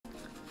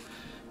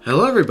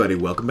Hello everybody,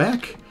 welcome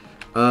back.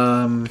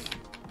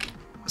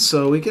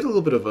 So we get a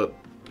little bit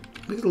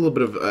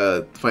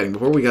of fighting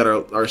before we got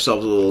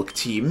ourselves a little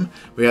team.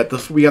 We got the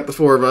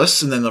four of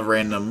us, and then the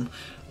rando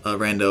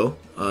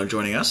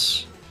joining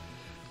us.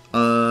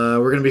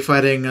 We're gonna be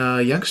fighting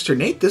youngster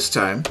Nate this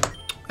time,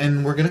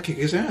 and we're gonna kick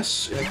his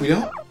ass. And if we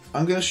don't,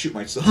 I'm gonna shoot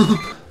myself.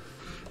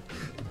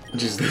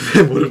 Jeez,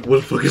 what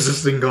the fuck is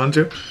this thing gone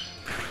to?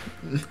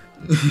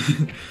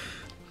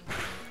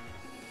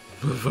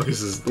 What the fuck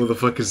is this? What the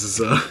fuck is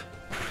this?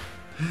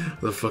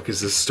 What the fuck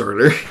is this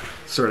starter?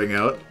 Starting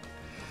out.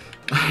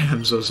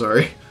 I'm so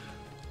sorry.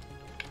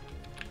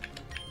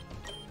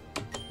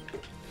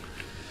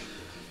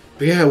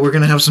 But yeah, we're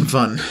gonna have some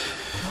fun.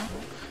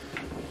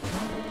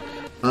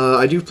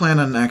 I do plan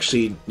on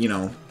actually, you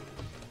know,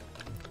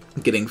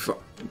 getting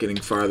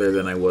farther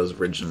than I was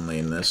originally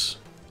in this.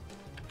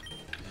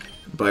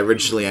 By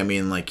originally, I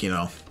mean, like, you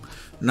know,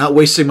 not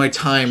wasting my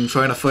time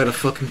trying to fight a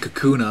fucking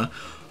Kakuna.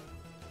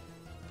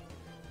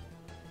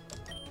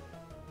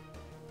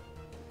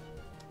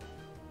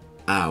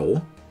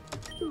 Ow.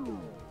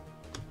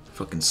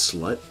 Fucking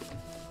slut.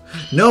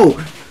 No!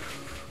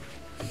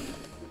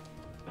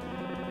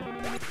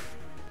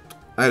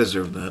 I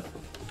deserve that.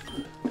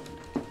 It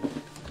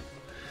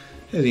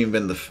hasn't even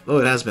been oh,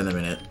 it has been a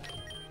minute.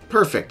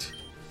 Perfect.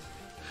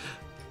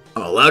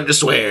 I'm allowed to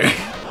swear.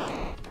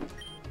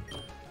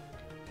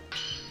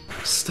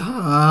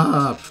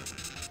 Stop.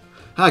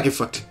 Ah, get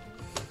fucked.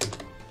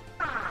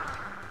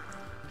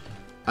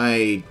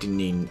 I didn't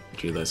even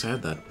realize I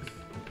had that.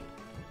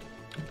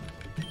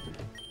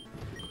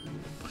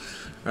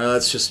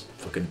 Let's just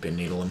fucking pin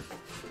needle him.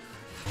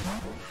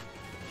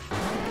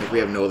 Like we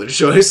have no other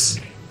choice.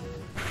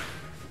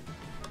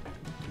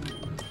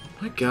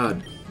 My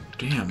god.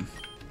 Damn.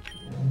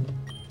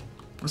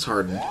 Let's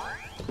harden.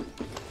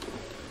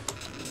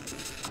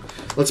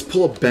 Let's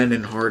pull a Ben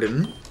and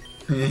harden.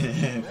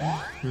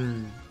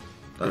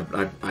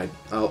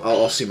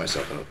 I'll see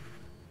myself out.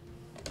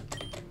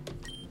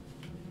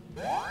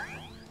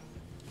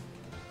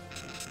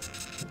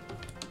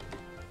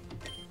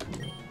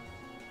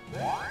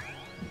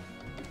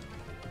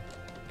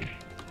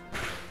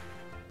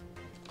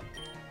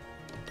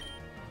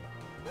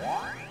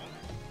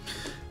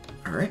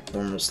 Alright,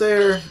 we're almost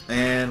there,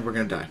 and we're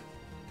gonna die.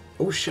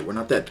 Oh shit, we're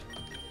not dead.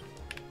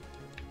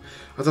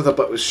 I thought that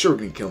butt was sure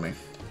gonna kill me.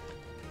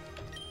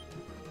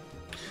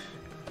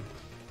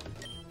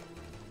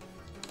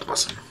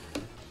 Awesome.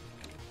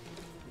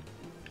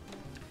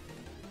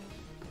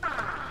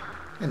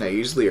 And I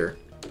use Lear.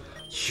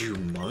 You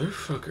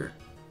motherfucker.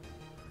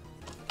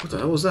 What the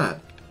hell was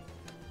that?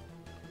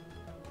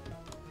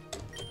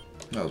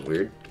 That was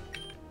weird.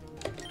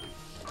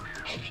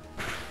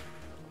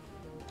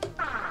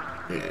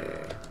 Yeah.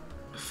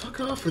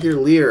 Fuck off with your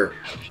Lear.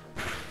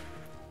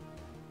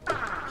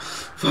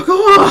 Fuck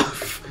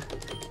off!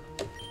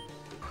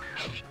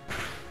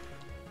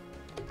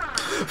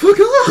 Fuck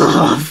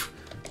off!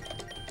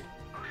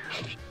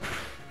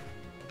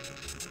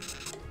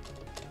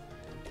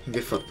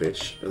 Get fucked,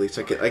 bitch. At least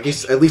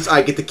at least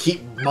I get to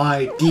keep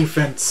my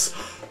defense.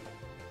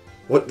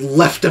 What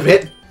left of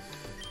it?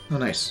 Oh,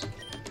 nice.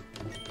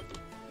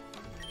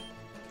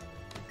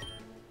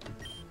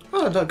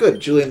 Oh, not good.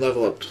 Julian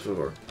level up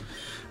for.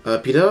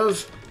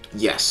 P-Dove?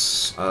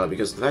 Yes.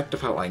 Because of the fact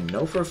of how I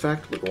know for a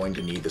fact we're going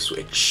to need the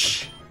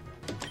switch.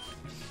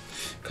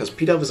 Because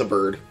P-Dove is a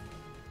bird.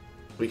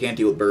 We can't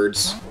deal with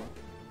birds.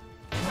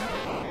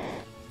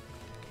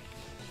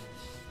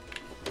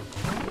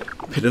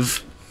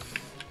 P-Dove.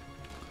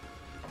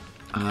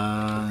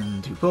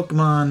 Two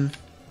Pokemon.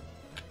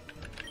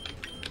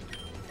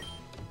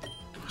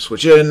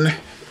 Switch in.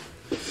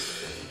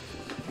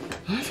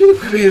 I feel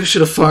like maybe I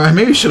should have farmed.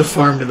 Maybe I should have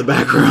farmed in the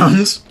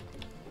background.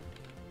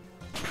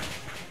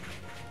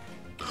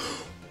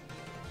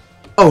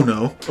 Oh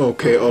no.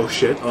 Okay. Oh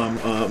shit.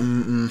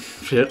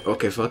 Shit.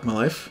 Okay. Fuck my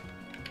life.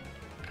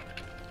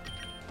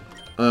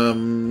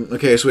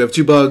 Okay. So we have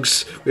two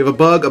bugs. We have a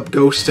bug, a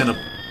ghost, and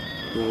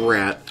a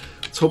rat.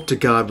 Let's hope to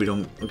God we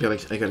don't. I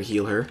gotta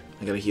heal her.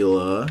 I gotta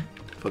heal.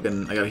 I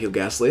gotta heal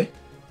Ghastly.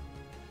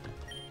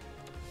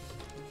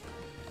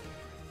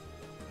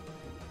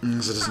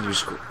 Because it doesn't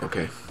use.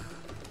 Okay.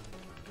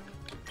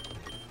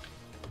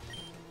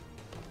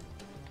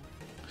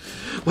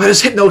 Why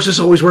does hypnosis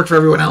always work for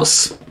everyone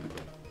else?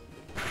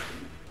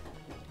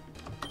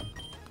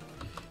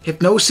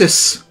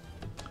 Hypnosis!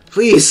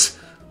 Please!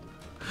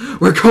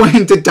 We're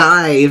going to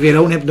die if you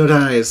don't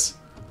hypnotize!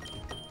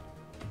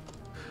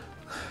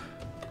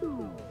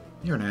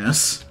 You're an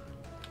ass.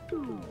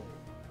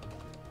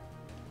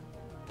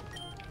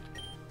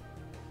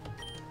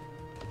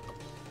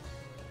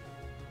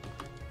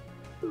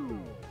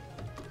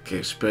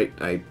 Okay, Spite.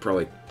 I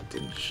probably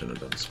shouldn't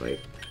have done Spite.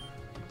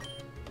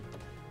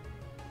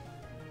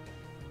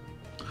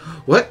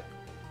 What?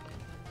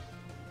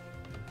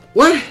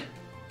 What?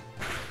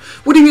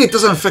 What do you mean it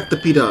doesn't affect the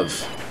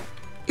P-Dove?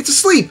 It's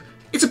asleep!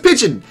 It's a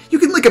pigeon! You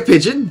can lick a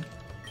pigeon!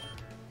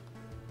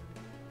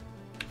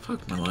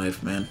 Fuck my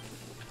life, man.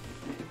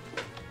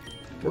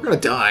 We're gonna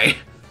die.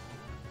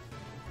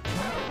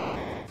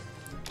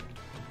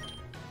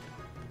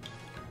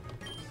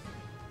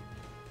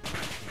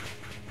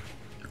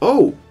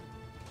 Oh!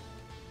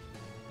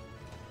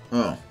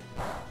 Oh.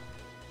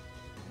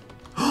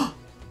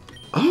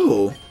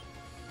 Oh!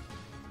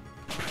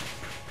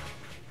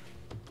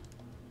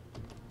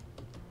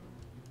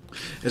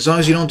 As long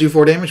as you don't do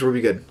 4 damage, we'll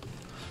be good.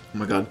 Oh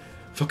my god.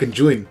 Fucking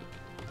Julian.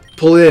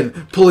 Pull it in.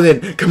 Pull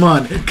it in. Come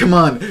on. Come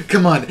on.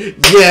 Come on.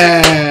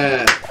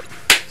 Yeah!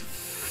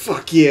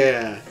 Fuck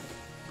yeah.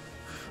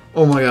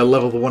 Oh my god.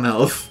 Level 1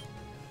 health.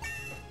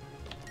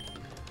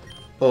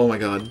 Oh my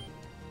god.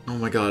 Oh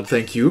my god.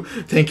 Thank you.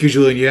 Thank you,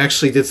 Julian. You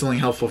actually did something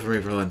helpful for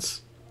me for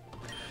once.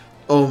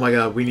 Oh my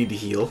god. We need to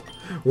heal.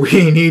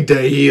 We need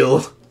to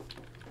heal.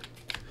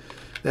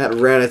 That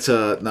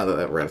Rattata... Not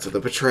that Rattata.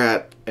 The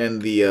Patrat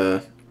and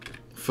the,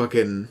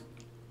 fucking...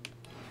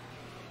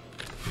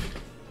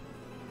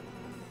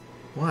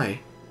 Why?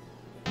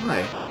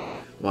 Why?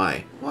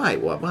 Why? Why?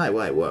 What? Why?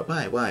 Why? What?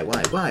 Why? Why?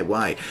 Why? Why?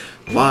 Why?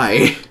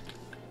 Why?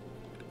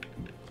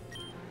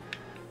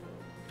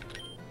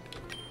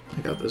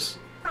 I got this.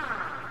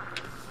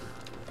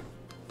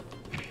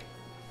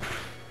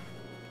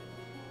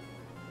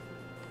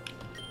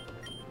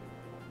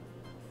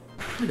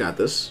 I got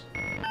this.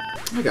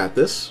 I got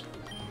this.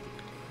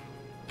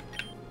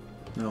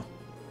 No.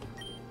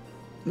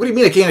 What do you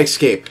mean I can't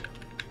escape?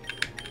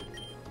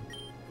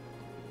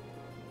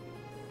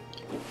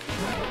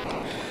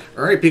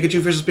 Alright, Pikachu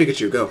versus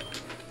Pikachu, go.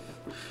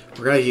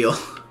 We're gonna heal.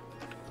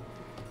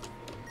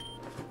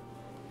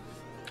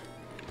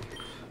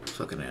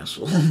 Fucking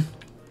asshole.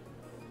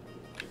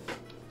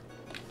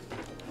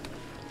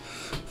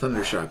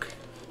 Thundershock.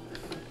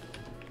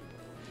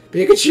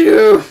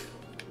 Pikachu!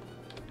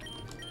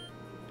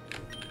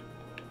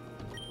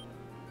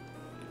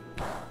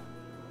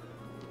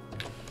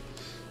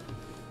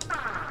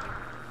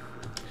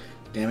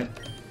 Damn it.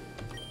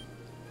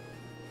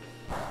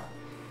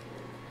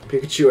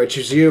 Pikachu, I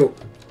choose you.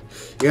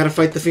 You gotta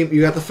fight the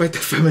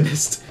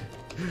feminist.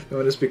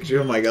 Feminist Pikachu.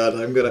 Oh my god,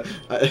 I'm gonna...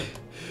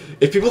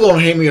 if people don't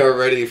hate me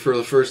already for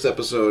the first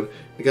episode,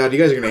 god, you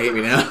guys are gonna hate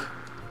me now.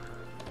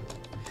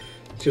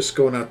 Just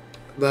going out...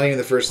 Not even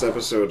the first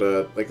episode,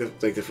 like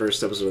the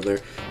first episode there.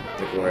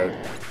 Like where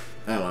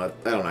I don't know,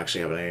 I don't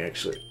actually have any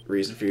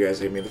reason for you guys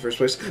to hate me in the first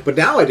place. But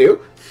now I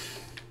do!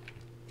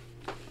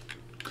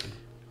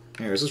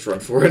 Anyways, let's run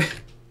for it.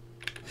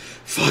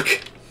 Fuck!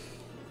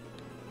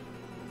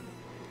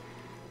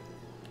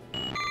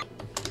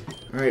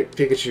 Alright,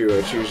 Pikachu,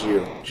 I choose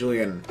you.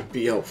 Julian,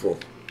 be helpful.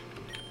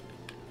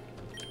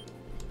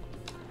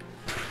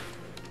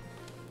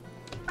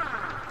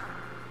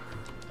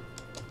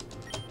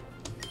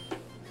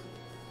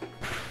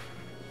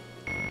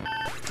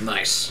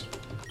 Nice.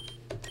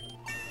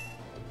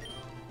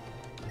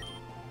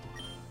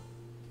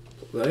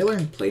 Did I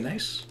learn play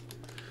nice?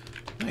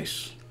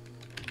 Nice.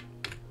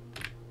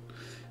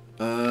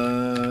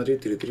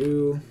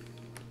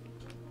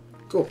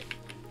 Cool.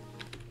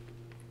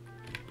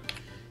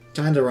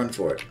 Time to run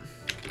for it.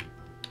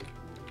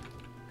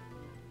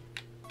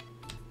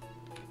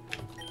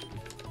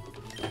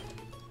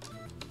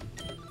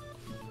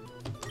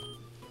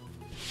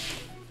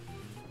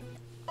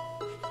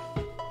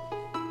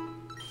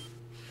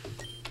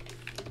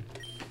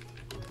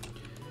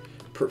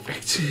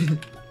 Perfect.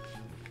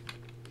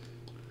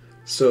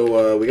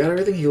 So, we got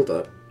everything healed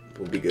up.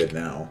 We'll be good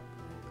now.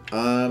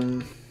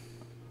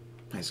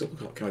 Nice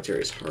local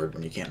commentary is hard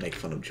when you can't make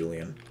fun of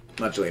Julian.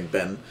 Not Julian,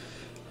 Ben.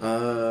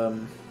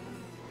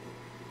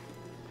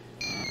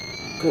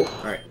 Cool.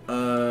 Alright.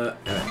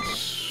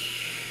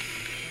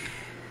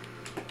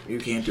 You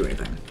can't do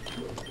anything.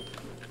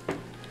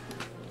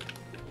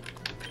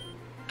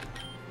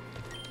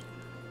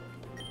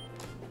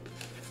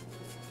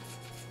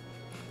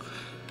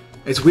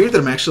 It's weird that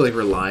I'm actually, like,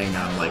 relying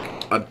on, like,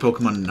 a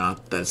Pokemon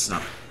that's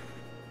not...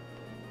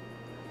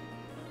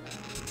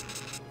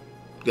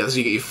 Yeah, that's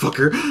what you get, you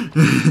fucker.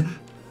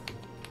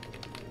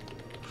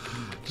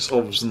 Just all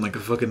of a sudden, like, a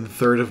fucking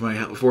fourth of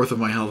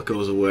my health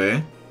goes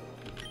away.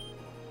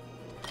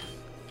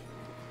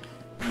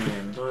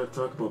 Man, don't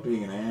talk about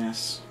being an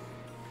ass.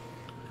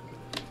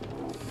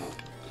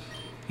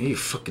 You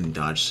fucking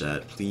dodge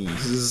that,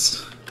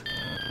 please.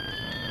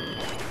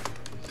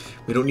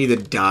 We don't need to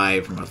die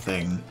from a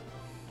thing.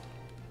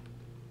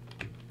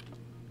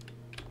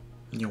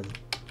 Yo.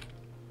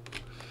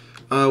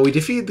 We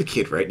defeated the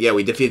kid, right? Yeah,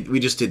 we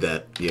just did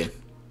that. Yeah.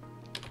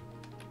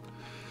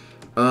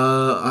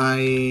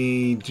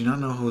 I do not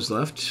know who's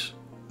left.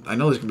 I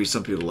know there's gonna be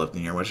some people left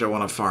in here, which I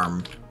want to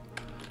farm.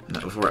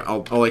 Before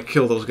I'll like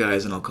kill those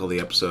guys and I'll call the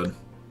episode.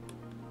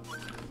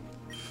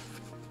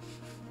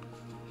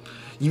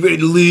 You ready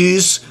to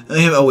lose?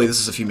 Oh wait, this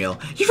is a female.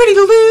 You ready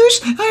to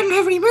lose? I don't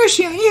have any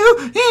mercy on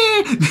you.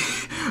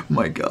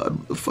 My god,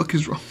 what the fuck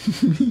is wrong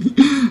with me?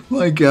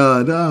 My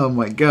god, oh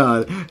my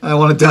god. I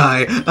want to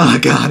die. Oh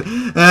god.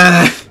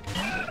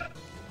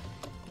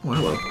 Oh,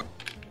 hello.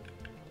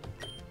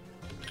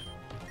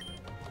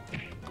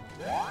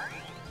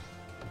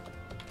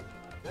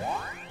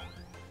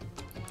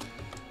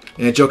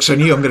 Yeah, joke's on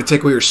you. I'm gonna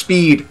take away your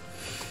speed.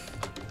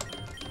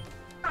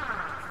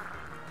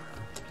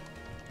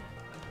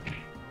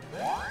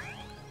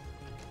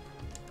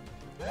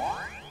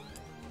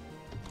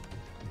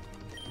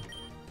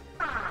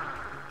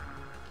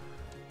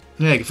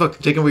 Yeah, you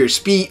fucking take away your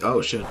speed.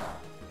 Oh, shit.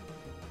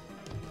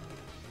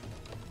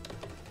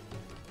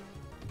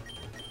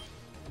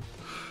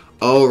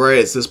 Oh, right,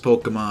 it's this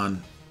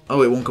Pokemon.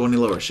 Oh, it won't go any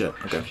lower. Shit,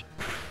 okay.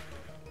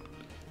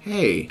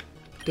 Hey,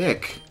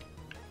 dick.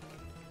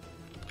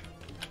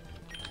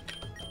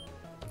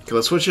 Okay,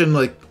 let's switch in,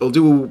 like, we'll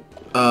do,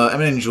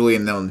 Emmett and Julie,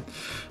 and then,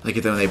 like,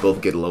 then they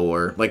both get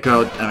lower. Like,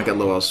 how Emmett got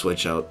low, I'll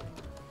switch out.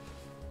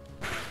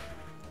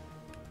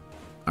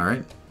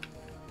 Alright.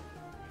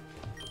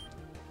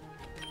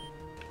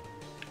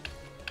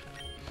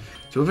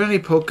 Do we have any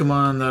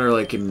Pokemon that are,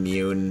 like,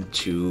 immune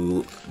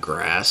to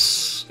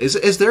grass?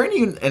 Is there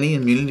any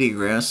immunity to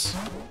grass?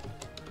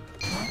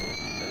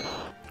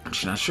 I'm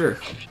just not sure.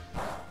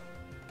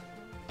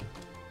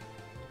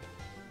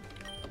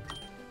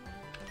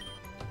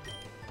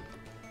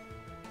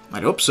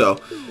 I'd hope so.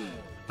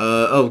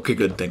 Oh, okay,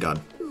 good, thank God.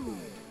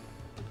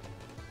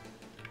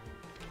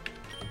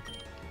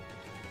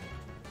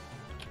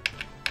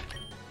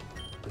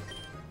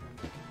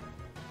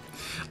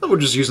 We're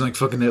just using, like,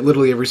 fucking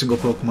literally every single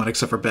Pokemon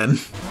except for Ben.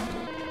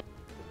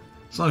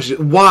 As long as you...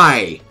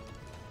 Why?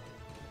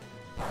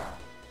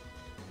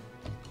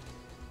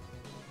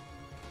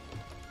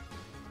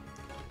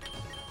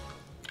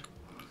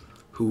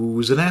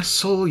 Who's an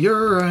asshole?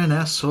 You're an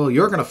asshole.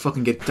 You're gonna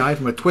fucking get died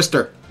from a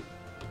twister.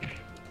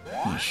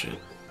 Oh, shit.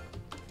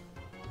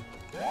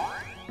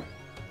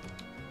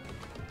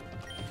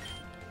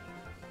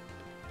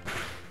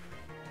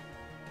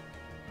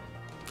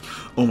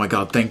 Oh my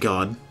God, thank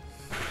God.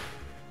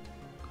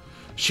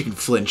 She can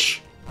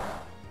flinch.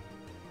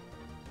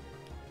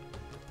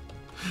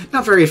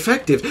 Not very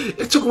effective.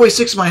 It took away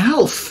 6 of my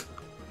health.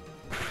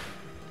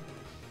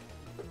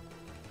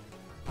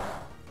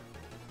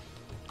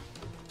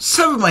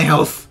 Seven of my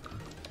health.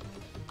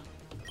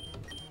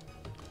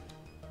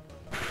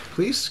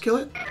 Please kill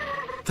it.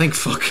 Thank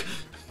fuck.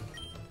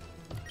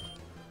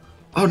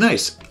 Oh,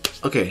 nice.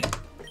 Okay.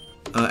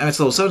 Emmett's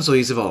level 7, so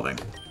he's evolving.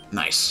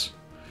 Nice.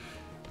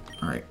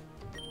 Alright.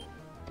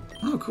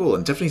 Oh, cool.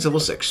 And Tiffany's level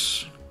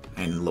 6.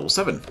 And level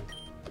 7.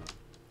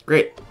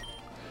 Great.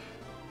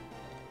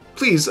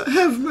 Please,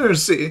 have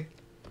mercy.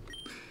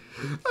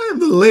 I'm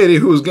the lady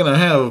who's gonna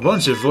have a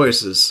bunch of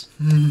voices.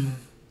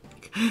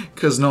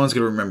 Because no one's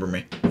gonna remember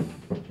me.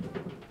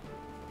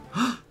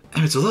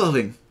 Emmett's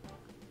evolving.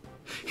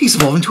 He's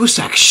evolving to a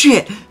sack of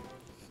shit!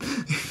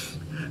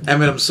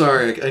 Emmett, I'm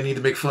sorry. I need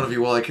to make fun of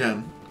you while I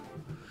can.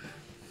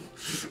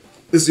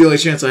 This is the only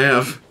chance I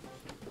have.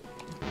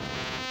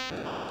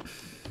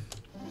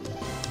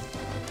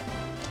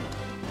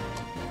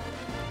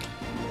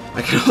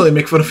 I can only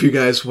make fun of you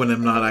guys when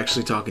I'm not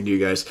actually talking to you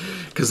guys,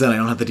 because then I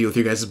don't have to deal with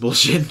you guys'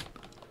 bullshit.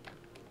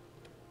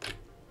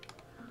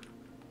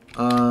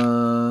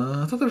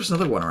 I thought there was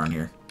another one around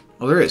here.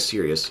 Oh, there is.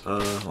 Here he is.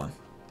 Hold on.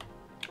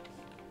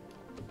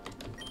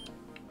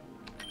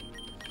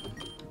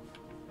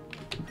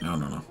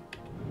 No.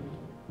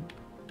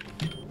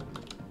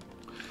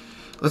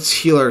 Let's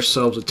heal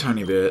ourselves a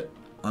tiny bit.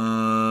 There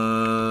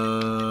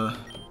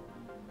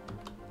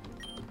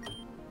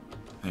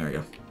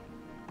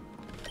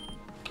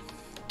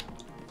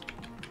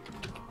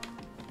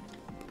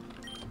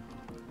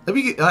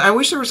we go. I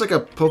wish there was like a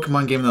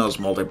Pokemon game that was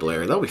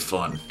multiplayer. That would be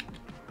fun.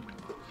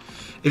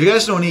 If you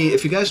guys know any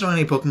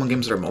Pokemon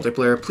games that are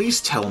multiplayer,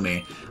 please tell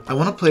me. I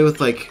want to play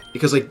with like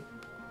because like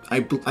I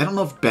don't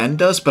know if Ben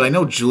does, but I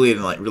know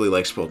Julian like really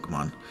likes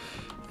Pokemon,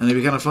 and it'd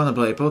be kind of fun to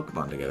play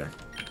Pokemon together.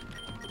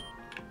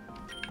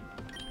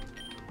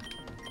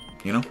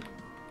 You know.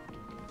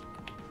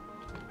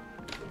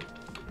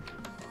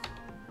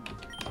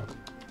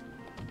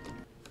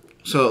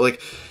 So like,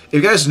 if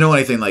you guys know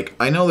anything, like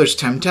I know there's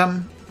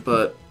Temtem,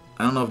 but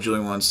I don't know if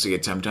Julian wants to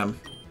get Temtem.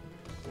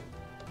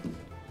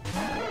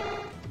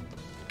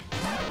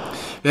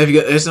 Yeah, if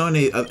you guys know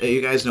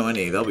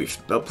any,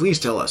 please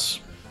tell us.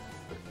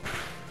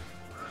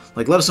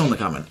 Like, let us know in the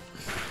comment.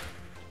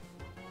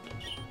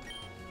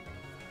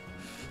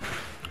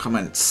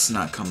 Comments,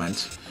 not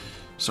comment.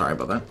 Sorry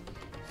about that.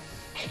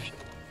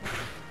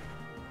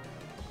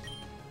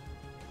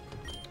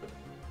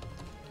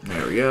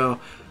 There we go.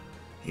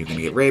 You're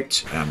gonna get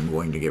raped. I'm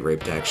going to get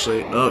raped,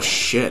 actually. Oh,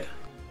 shit.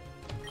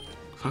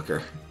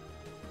 Fucker.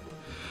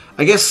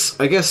 I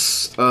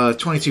guess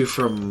 22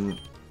 from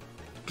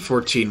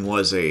 14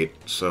 was 8,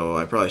 so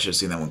I probably should have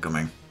seen that one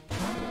coming.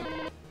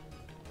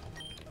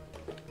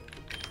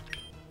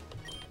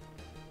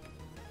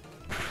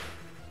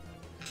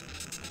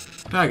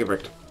 Ah, get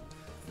wrecked.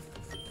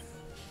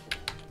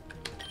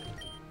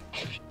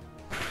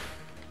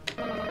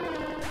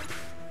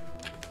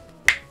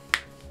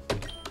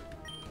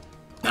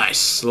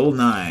 Nice, level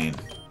 9.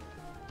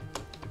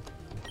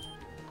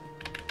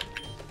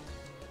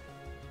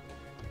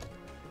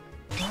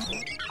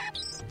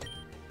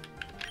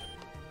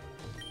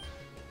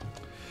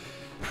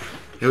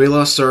 Yeah, we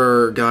lost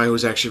our guy who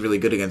was actually really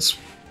good against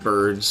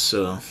birds,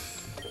 so...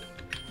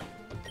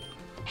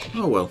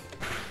 Oh well.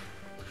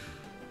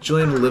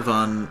 Julian will live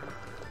on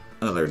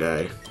another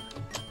day.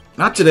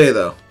 Not today,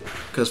 though,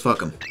 because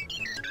fuck him.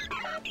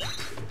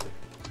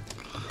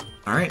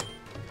 Alright.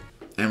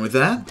 And with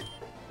that,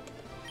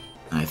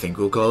 I think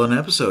we'll call it an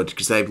episode,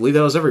 because I believe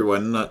that was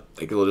everyone.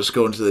 Like, we'll just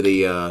go into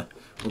the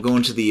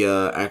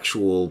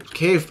actual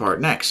cave part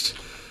next.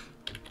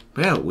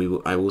 But yeah,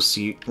 I will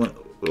see.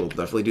 We'll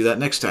definitely do that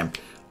next time.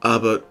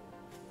 But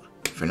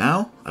for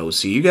now, I will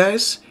see you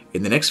guys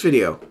in the next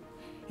video.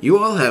 You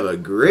all have a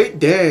great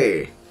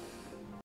day.